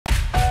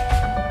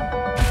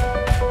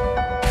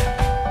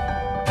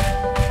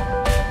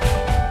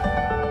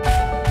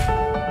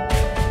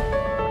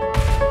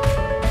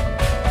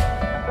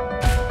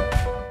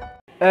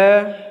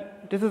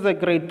This is a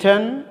grade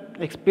 10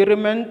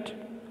 experiment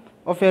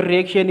of a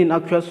reaction in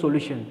aqueous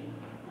solution.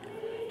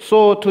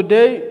 So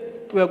today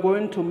we are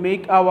going to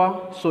make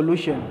our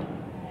solution.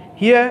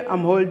 Here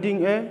I'm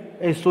holding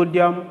a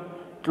sodium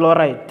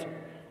chloride,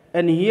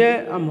 and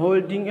here I'm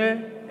holding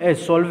a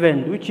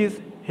solvent, which is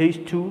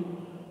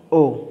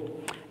H2O.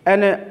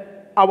 And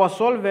our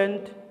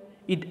solvent,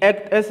 it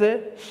acts as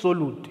a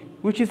solute,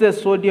 which is a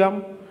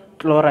sodium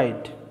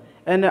chloride.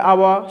 And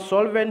our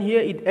solvent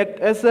here, it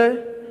acts as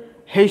a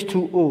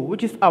H2O,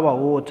 which is our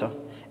water.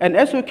 And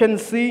as you can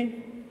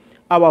see,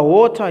 our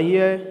water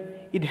here,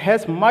 it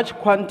has much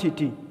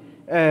quantity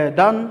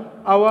than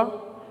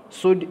our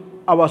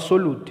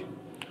solute.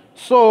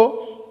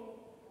 So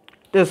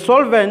the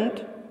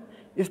solvent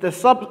is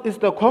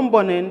the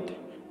component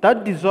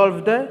that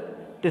dissolves the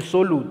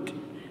solute,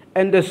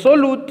 and the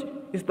solute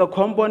is the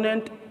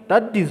component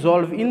that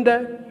dissolves in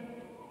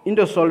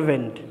the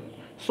solvent.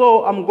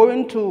 So I'm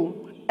going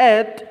to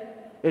add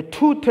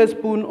 2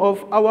 teaspoons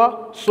of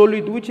our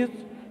solid, which is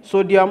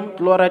sodium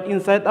chloride,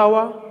 inside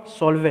our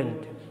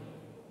solvent.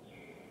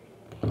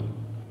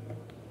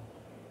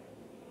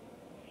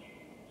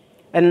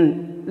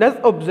 And let's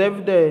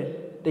observe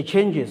the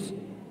changes.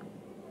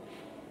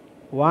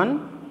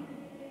 1,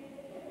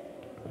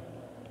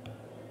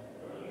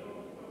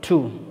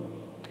 2.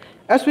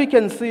 As we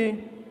can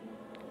see,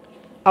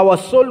 our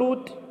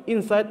solute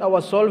inside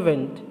our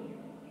solvent,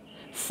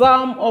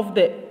 some of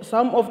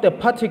the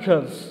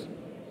particles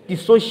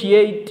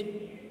dissociate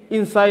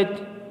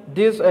inside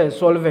this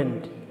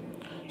solvent.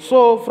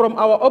 So from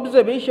our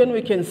observation,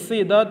 we can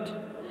see that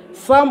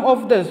some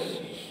of the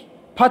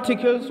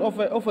particles of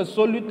a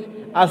solute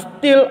are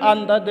still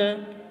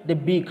under the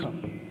beaker.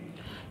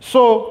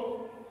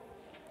 So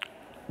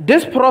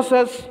this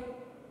process,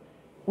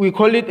 we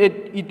call it a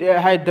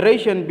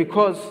hydration,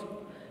 because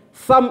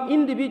some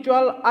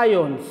individual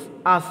ions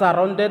are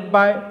surrounded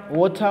by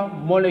water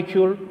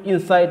molecule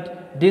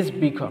inside this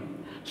beaker.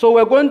 So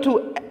we're going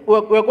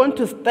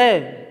to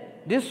stir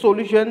this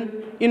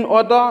solution in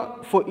order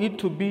for it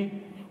to be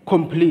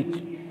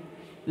complete.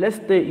 Let's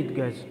stir it,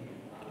 guys.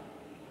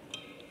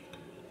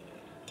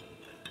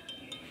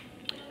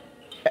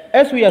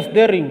 As we are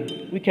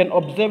stirring, we can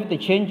observe the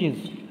changes.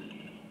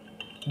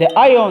 The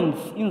ions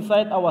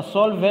inside our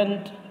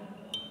solvent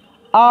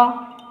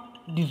are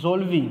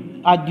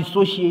dissolving, are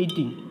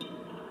dissociating,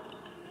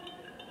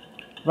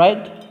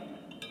 right?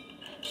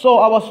 So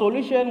our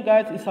solution,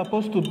 guys, is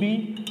supposed to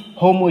be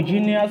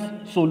homogeneous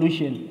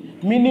solution,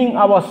 meaning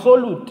our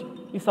solute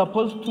is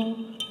supposed to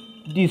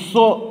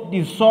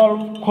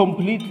dissolve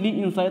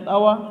completely inside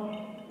our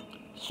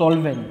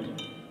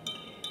solvent.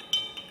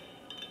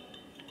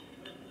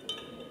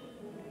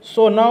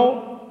 So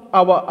now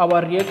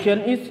our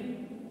reaction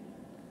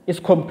is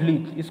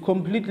complete. It's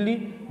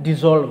completely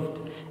dissolved.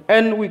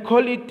 And we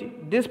call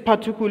it, this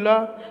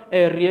particular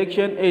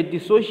reaction, a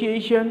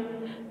dissociation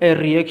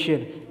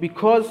reaction,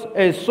 because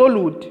a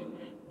solute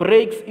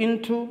breaks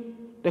into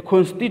the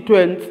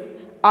constituent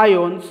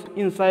ions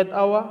inside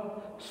our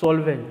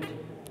solvent.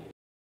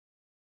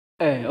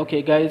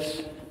 Okay,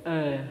 guys,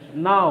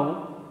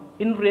 now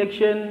in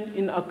reaction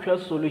in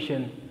aqueous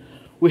solution,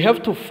 we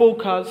have to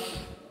focus,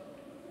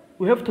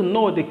 we have to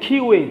know the key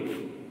words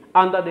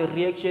under the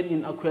reaction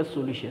in aqueous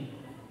solution.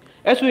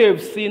 As we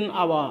have seen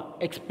our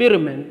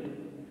experiment,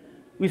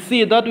 we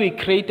see that we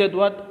created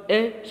what?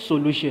 A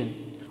solution.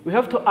 We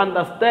have to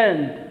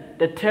understand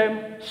the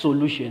term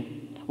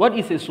solution. What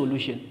is a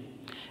solution?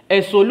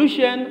 A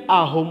solution,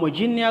 a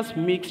homogeneous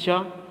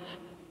mixture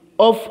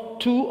of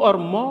 2 or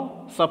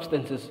more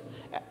substances.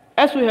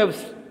 As we have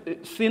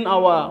seen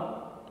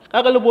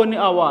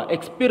our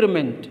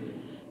experiment,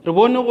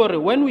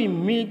 when we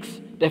mix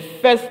the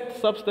first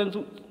substance,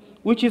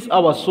 which is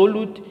our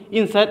solute,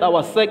 inside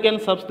our second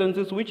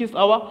substances, which is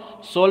our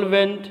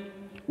solvent,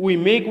 we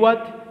make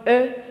what?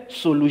 A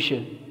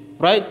solution,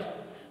 right?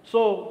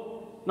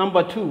 So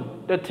number 2,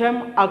 the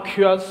term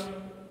aqueous.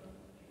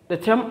 The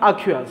term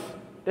aqueous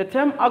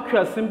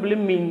simply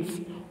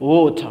means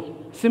water,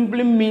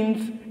 simply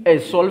means a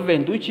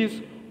solvent, which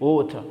is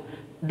water.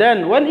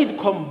 Then when it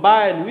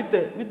combined with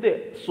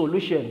the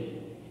solution,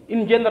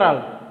 in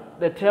general,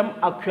 the term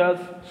aqueous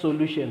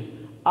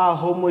solution, a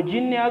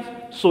homogeneous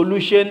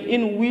solution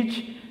in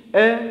which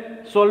a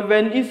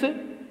solvent is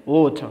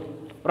water,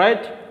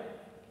 right?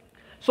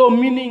 So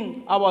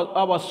meaning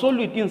our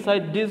solute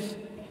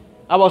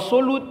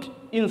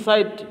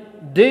inside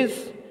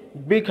this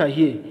beaker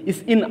here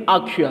is in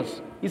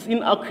aqueous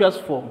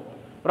form,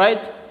 right?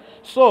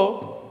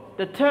 So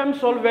the term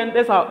solvent,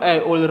 as I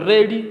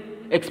already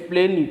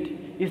explained it,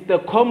 is the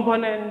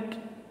component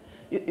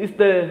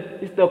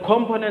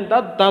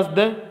that does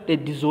the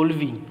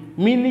dissolving,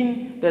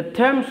 meaning the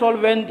term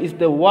solvent is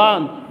the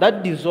one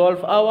that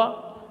dissolves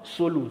our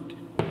solute.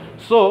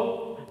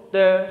 So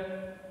the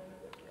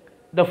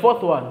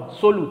fourth one,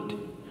 solute.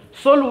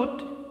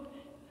 Solute,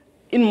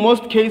 in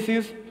most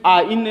cases,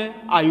 are in an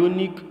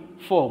ionic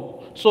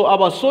form. So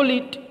our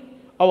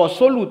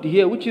solute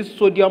here, which is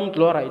sodium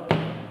chloride,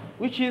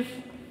 which is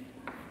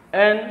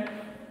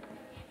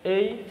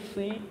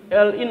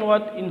ACl in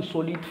what? In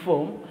solid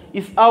form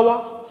is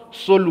our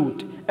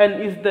solute,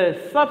 and is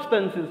the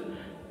substances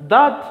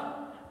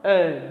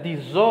that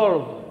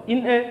dissolve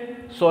in a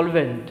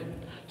solvent.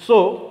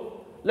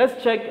 So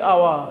let's check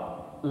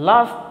our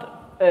last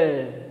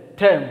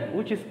term,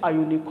 which is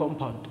ionic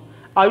compound.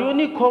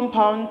 Ionic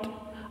compound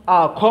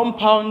are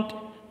compound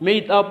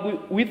made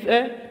up with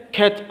a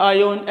cation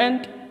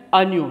and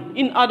anion.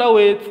 In other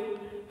words,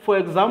 for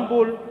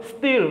example,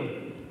 still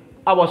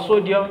our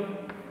sodium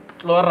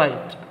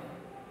chloride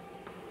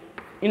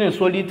in a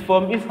solid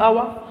form is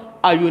our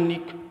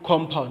ionic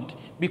compound,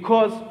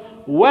 because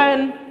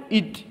when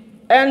it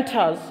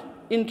enters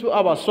into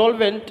our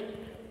solvent,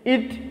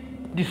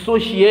 it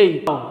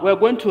dissociates. We're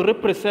going to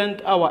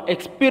represent our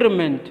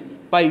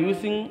experiment by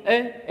using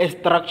a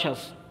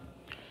structures.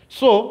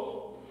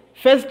 So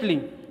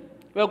firstly,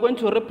 we are going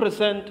to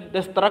represent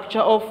the structure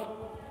of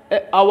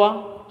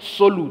our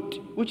solute,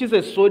 which is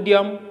a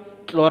sodium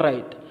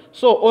chloride.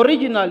 So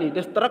originally,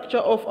 the structure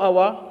of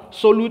our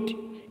solute,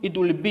 it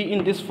will be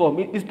in this form.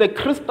 It is the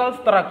crystal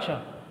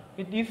structure.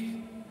 It is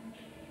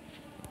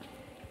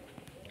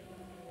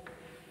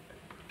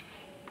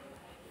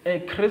a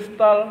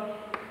crystal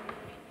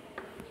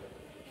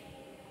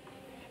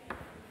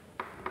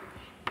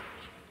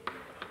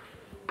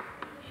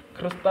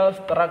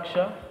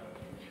structure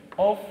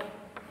of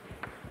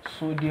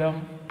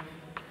sodium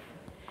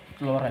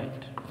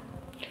chloride.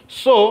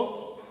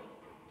 So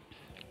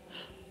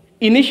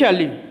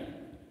initially,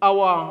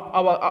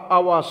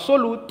 our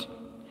solute,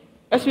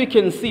 as we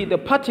can see, the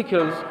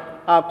particles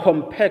are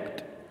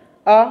compact,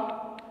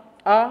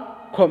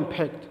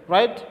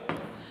 right?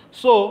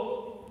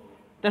 So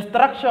the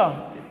structure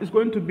is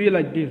going to be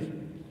like this.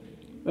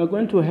 We're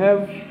going to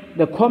have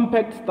the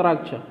compact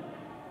structure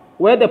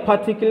where the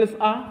particles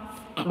are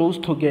close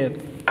together.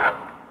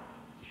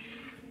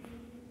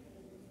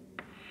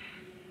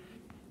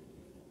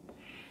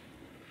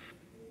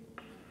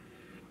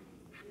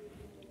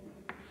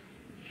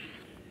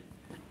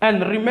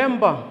 And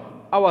remember,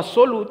 our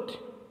solute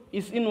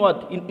is in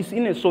what? Is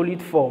in a solid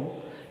form,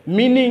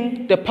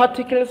 meaning the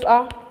particles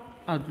are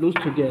close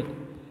together.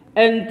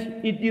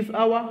 And it is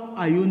our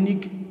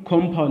ionic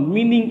compound,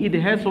 meaning it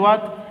has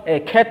what?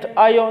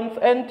 Cations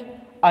and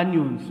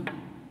anions.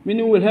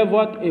 Meaning we'll have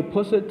what? A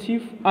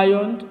positive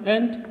ion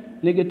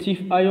and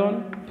negative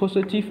ion,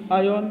 positive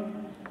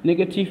ion,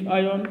 negative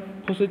ion,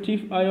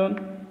 positive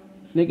ion,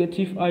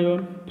 negative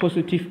ion,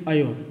 positive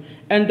ion.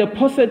 And the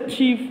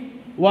positive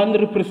one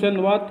represents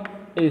what?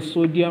 A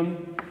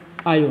sodium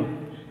ion.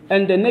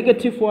 And the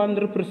negative one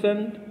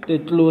represents the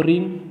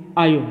chlorine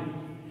ion.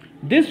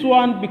 This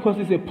one, because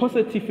it's a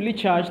positively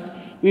charged,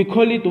 we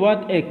call it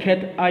what? A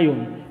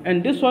cation.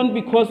 And this one,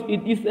 because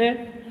it is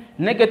a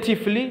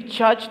negatively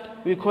charged,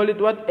 we call it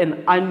what?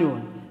 An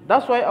anion.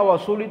 That's why our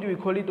solid, we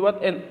call it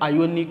what? An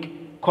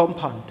ionic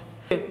compound.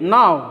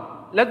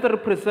 Now, let's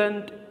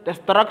represent the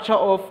structure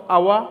of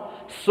our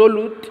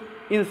solute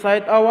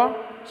inside our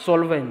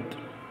solvent.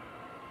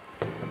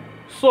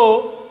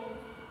 So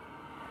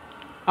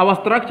our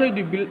structure,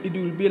 it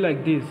will be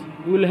like this.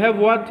 We will have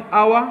what?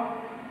 Our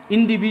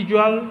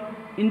individual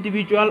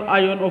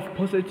ion of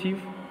positive,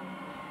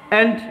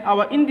 and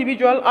our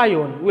individual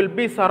ion will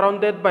be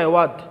surrounded by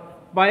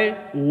what?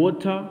 By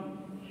water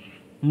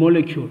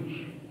molecule.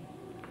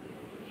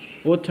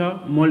 Water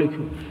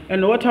molecule.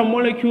 And water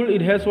molecule,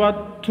 it has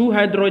what? 2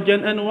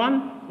 hydrogen and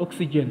 1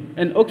 oxygen.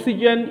 And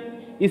oxygen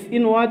is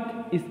in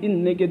what? Is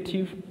in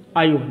negative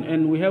ion.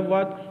 And we have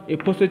what? A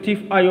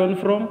positive ion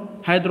from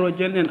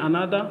hydrogen and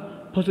another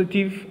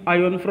positive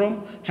ion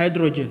from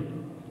hydrogen.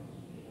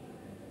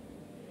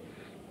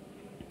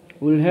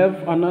 We'll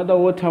have another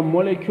water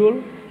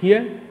molecule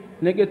here,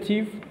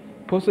 negative,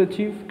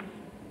 positive,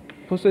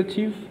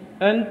 positive,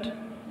 and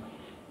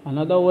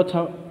another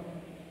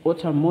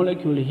water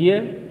molecule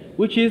here,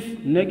 which is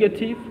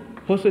negative,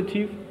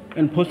 positive,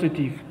 and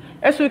positive.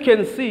 As you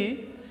can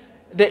see,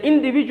 the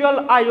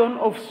individual ion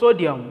of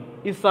sodium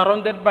is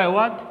surrounded by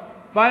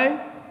what? By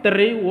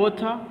 3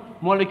 water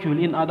molecules,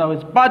 in other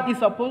words. But it's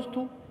supposed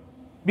to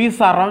be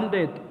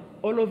surrounded,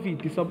 all of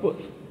it is supposed,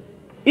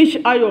 each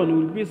ion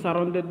will be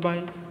surrounded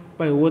by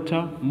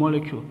water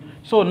molecule.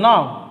 So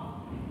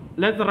now,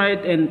 let's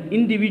write an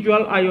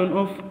individual ion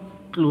of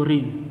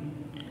chlorine.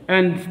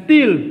 And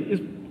still,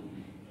 is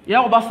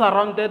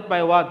surrounded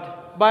by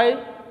what? By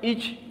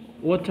each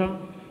water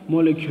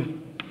molecule.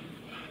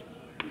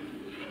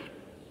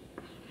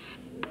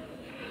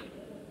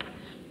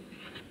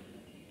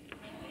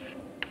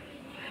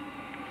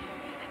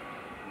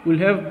 We'll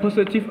have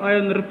positive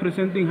ion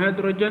representing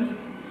hydrogen,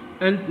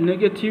 and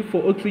negative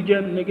for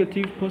oxygen,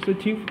 negative,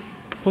 positive,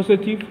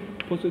 positive,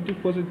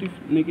 positive, positive,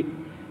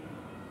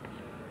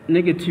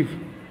 negative.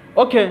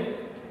 Okay,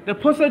 the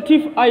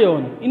positive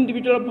ion,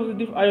 individual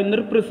positive ion,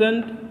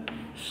 represent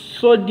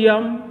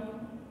sodium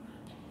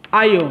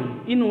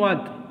ion in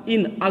what?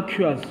 In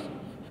aqueous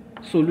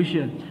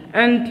solution.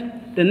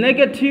 And the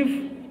negative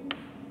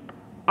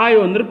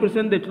ion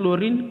represent the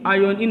chlorine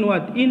ion in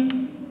what?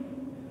 In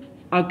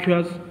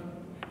aqueous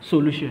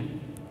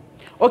solution.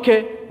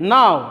 Okay,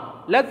 now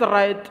Now, let's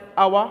write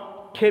our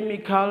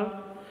chemical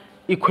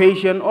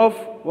equation of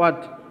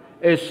what?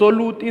 A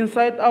solute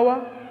inside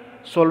our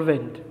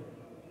solvent.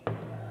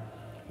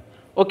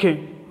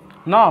 Okay,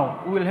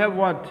 now we will have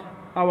what?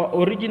 Our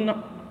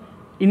original,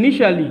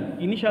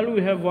 initially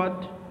we have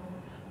what?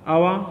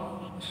 Our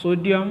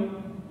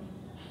sodium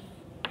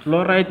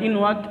chloride in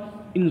what?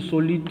 In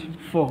solid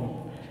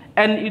form.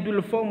 And it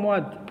will form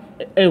what?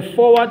 A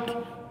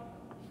forward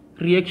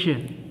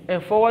reaction. A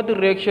forward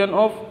reaction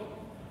of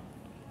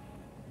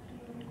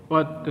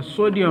what? The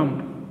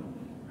sodium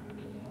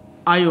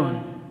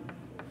ion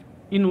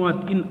in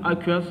what? In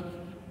aqueous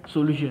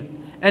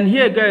solution. And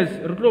here, guys,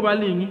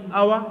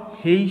 our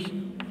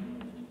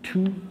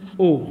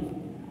H2O,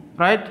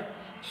 right?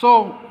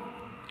 So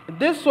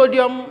this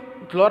sodium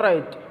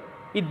chloride,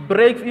 it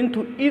breaks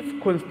into its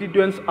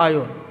constituent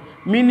ion,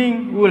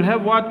 meaning we will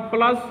have what?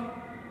 Plus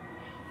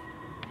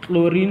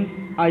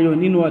chlorine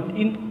ion in what?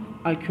 In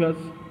aqueous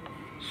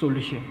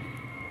solution,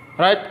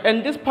 right?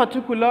 And this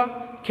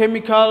particular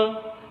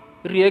chemical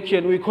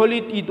reaction, we call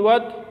it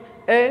what?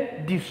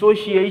 A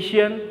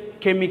dissociation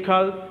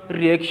chemical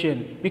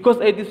reaction, because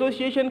a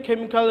dissociation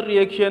chemical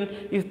reaction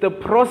is the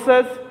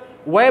process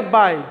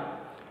whereby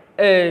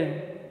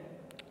a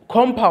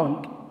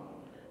compound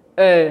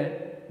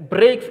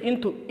breaks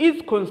into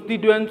its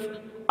constituent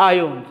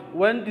ions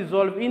when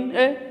dissolved in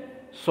a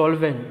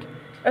solvent.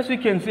 As we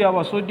can see,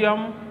 our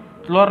sodium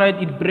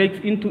chloride, it breaks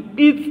into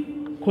its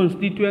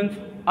constituent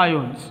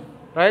ions,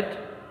 right?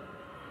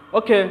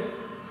 Okay,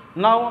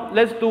 now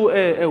let's do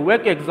a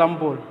work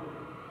example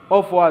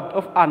of what?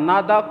 Of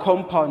another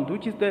compound,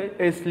 which is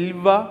a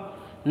silver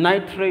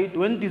nitrate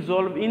when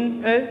dissolved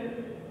in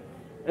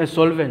a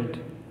solvent.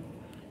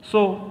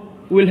 So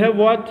we'll have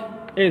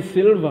what? A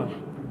silver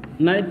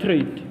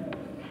nitrate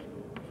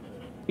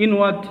in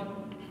what?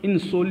 In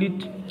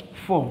solid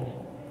form.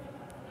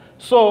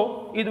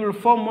 So it will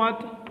form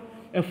what?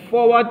 A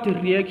forward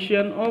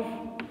reaction of,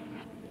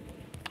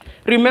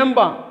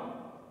 remember,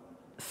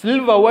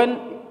 silver, when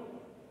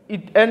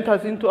it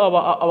enters into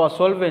our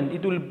solvent,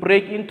 it will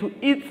break into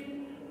its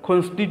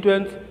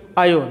constituent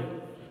ion.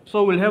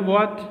 So we'll have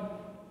what?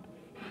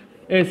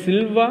 A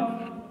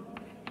silver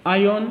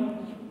ion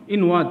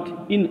in what?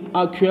 In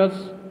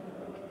aqueous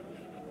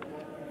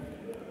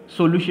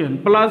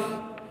solution, plus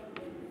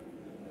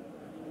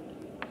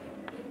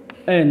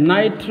a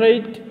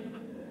nitrate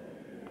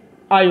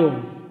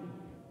ion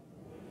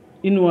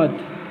in what?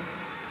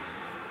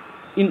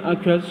 In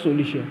aqueous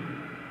solution,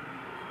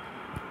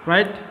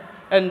 right?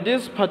 And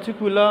this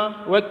particular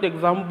worked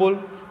example,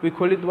 we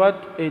call it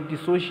what? A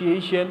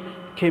dissociation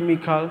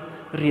chemical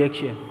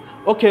reaction.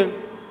 Okay,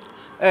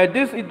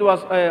 it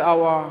was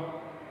our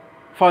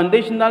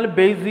foundational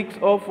basics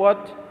of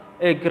what?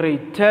 A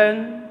grade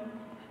 10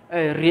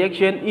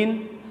 reaction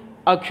in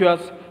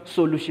aqueous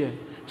solution.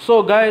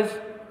 So guys,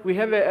 we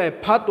have a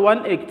part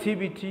 1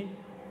 activity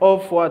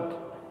of what?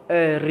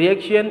 A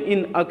reaction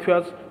in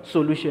aqueous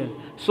solution.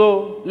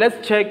 So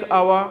let's check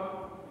our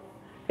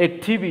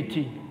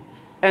activity.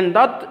 And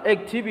that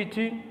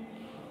activity,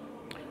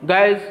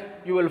 guys,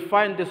 you will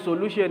find the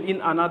solution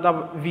in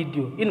another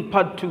video, in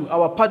part 2.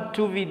 Our part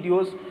 2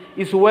 videos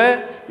is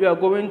where you are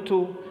going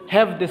to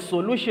have the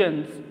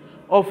solutions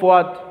of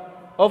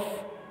what? Of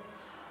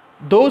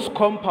those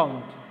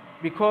compounds.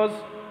 Because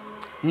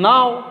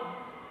now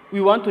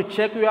we want to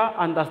check your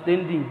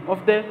understanding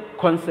of the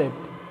concept.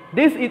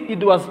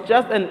 It was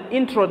just an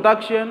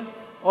introduction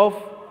of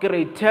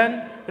grade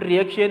 10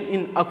 reaction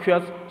in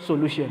aqueous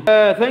solution.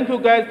 Thank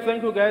you guys.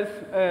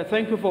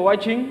 Thank you for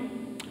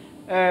watching.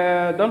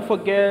 Don't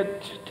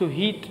forget to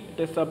hit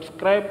the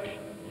subscribe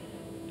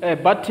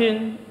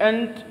button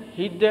and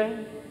hit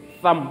the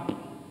thumb.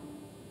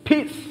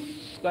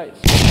 Peace,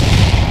 guys.